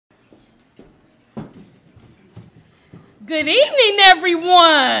Good evening,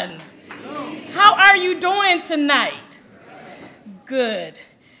 everyone. How are you doing tonight? Good.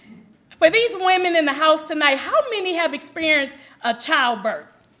 For these women in the house tonight, how many have experienced a childbirth?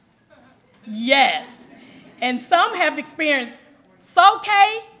 Yes. And some have experienced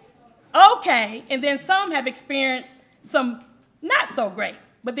okay, and then some have experienced some not so great,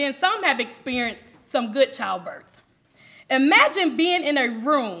 but then some have experienced some good childbirth. Imagine being in a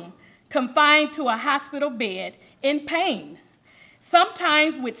room confined to a hospital bed in pain,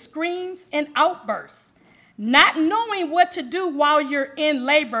 sometimes with screams and outbursts, not knowing what to do while you're in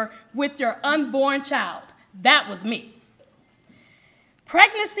labor with your unborn child. That was me.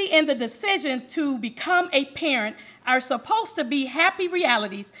 Pregnancy and the decision to become a parent are supposed to be happy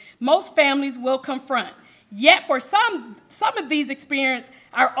realities most families will confront. Yet for some of these experiences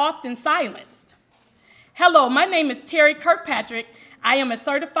are often silenced. Hello, my name is Terry Kirkpatrick. I am a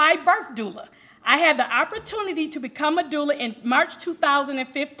certified birth doula. I had the opportunity to become a doula in March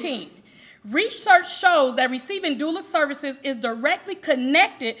 2015. Research shows that receiving doula services is directly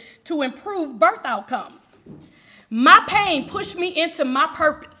connected to improved birth outcomes. My pain pushed me into my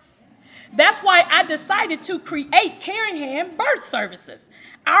purpose. That's why I decided to create Caring Hand Birth Services.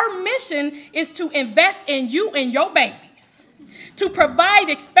 Our mission is to invest in you and your babies, to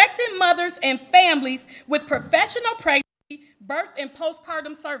provide expectant mothers and families with professional pregnancy, birth, and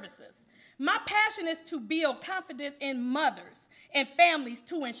postpartum services. My passion is to build confidence in mothers and families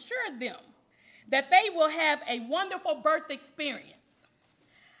to ensure them that they will have a wonderful birth experience.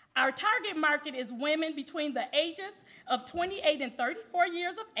 Our target market is women between the ages of 28 and 34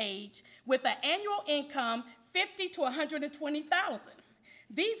 years of age with an annual income $50,000 to $120,000.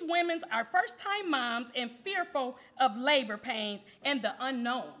 These women are first-time moms and fearful of labor pains and the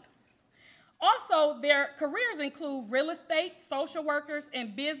unknown. Also, their careers include real estate, social workers,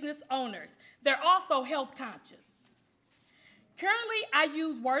 and business owners. They're also health conscious. Currently, I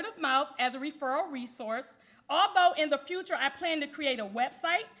use word of mouth as a referral resource, although in the future I plan to create a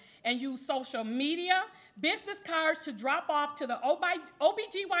website and use social media, business cards to drop off to the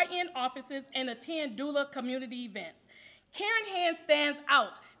OBGYN offices and attend doula community events. Caring Hand stands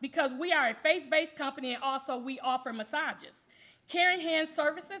out because we are a faith-based company and also we offer massages. Caring Hand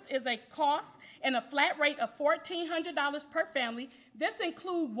Services is a cost and a flat rate of $1,400 per family. This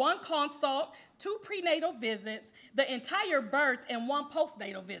includes 1 consult, 2 prenatal visits, the entire birth, and 1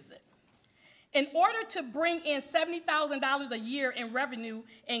 postnatal visit. In order to bring in $70,000 a year in revenue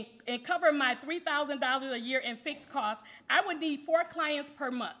and cover my $3,000 a year in fixed costs, I would need 4 clients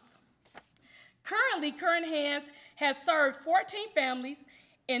per month. Currently, Caring Hands has served 14 families.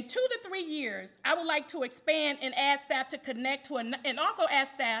 In 2 to 3 years, I would like to expand and add staff to connect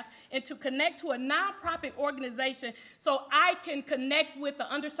to connect to a nonprofit organization so I can connect with the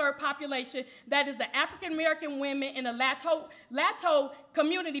underserved population that is the African American women in the Lato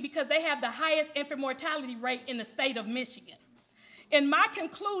community because they have the highest infant mortality rate in the state of Michigan. In my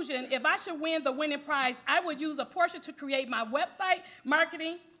conclusion, if I should win the winning prize, I would use a portion to create my website,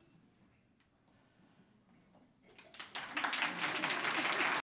 marketing,